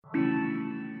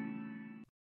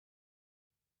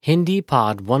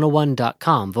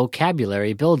HindiPod101.com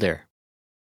Vocabulary Builder.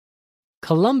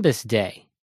 Columbus Day.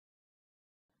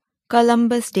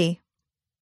 Columbus Day.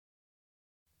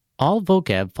 All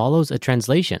vocab follows a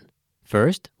translation.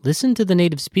 First, listen to the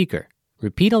native speaker.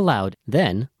 Repeat aloud,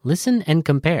 then listen and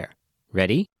compare.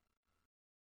 Ready?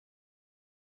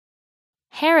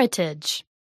 Heritage.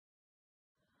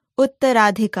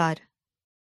 उत्तराधिकार.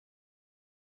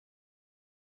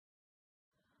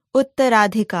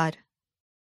 उत्तराधिकार.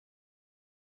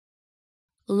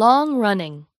 Long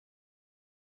running.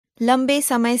 लंबे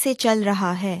समय से चल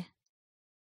रहा है.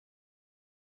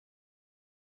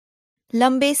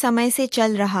 लंबे समय से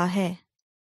चल रहा है.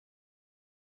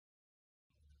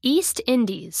 East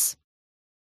Indies.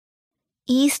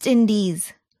 East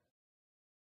Indies.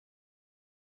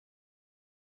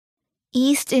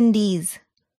 East Indies.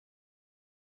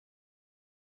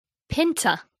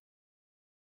 Pinta.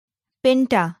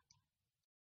 Pinta.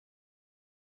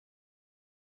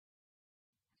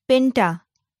 Pinta.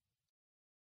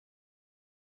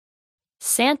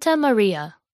 Santa Maria.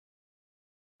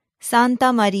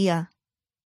 Santa Maria.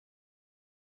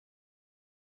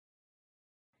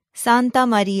 Santa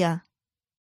Maria.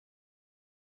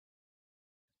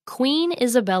 Queen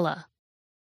Isabella.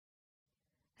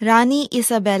 रानी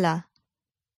इसाबेला.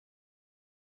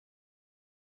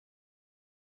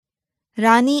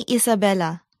 रानी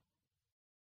इसाबेला.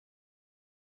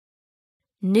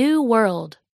 New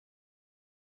World.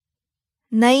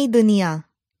 नई दुनिया.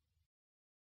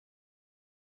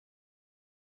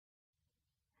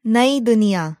 नई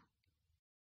दुनिया.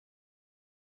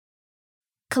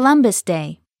 Columbus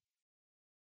Day.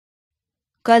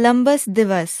 कोलंबस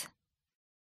दिवस.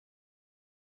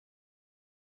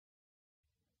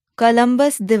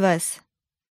 कोलंबस दिवस.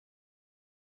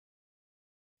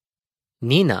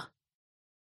 Nina.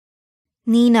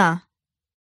 Nina.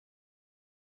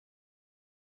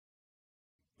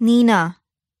 Nina.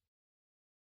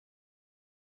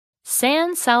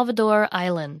 San Salvador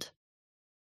Island.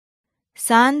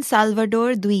 सान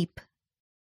Salvador द्वीप.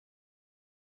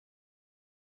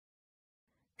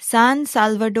 सान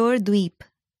साल्वाडोर द्वीप.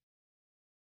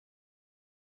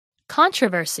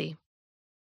 Controversy.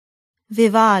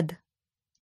 विवाद.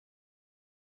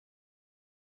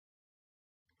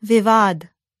 विवाद.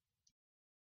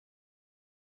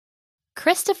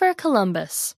 Christopher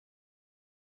Columbus.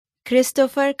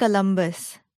 Christopher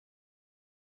Columbus.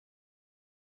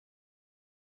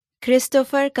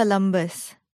 Christopher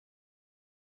Columbus.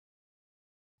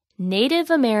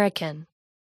 Native American.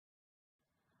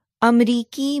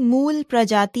 अमरीकी मूल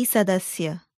प्रजाति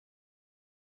सदस्य.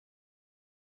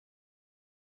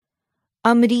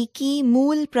 अमरीकी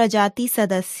मूल प्रजाति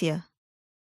सदस्य.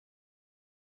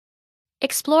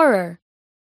 Explorer.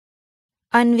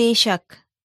 अन्वेषक.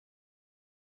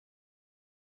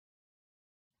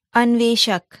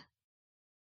 अन्वेषक.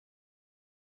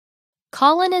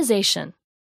 Colonization.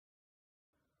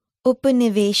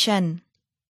 उपनिवेशन.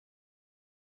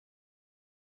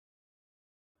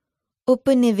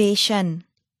 उपनिवेशन.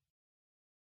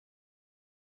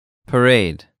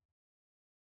 Parade.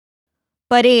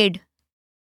 Parade.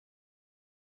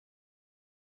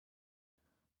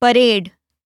 Parade.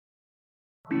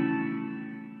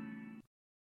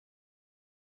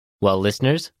 Well,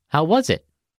 listeners, how was it?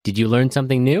 Did you learn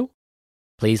something new?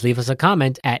 Please leave us a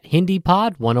comment at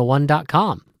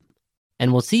HindiPod101.com.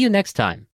 And we'll see you next time.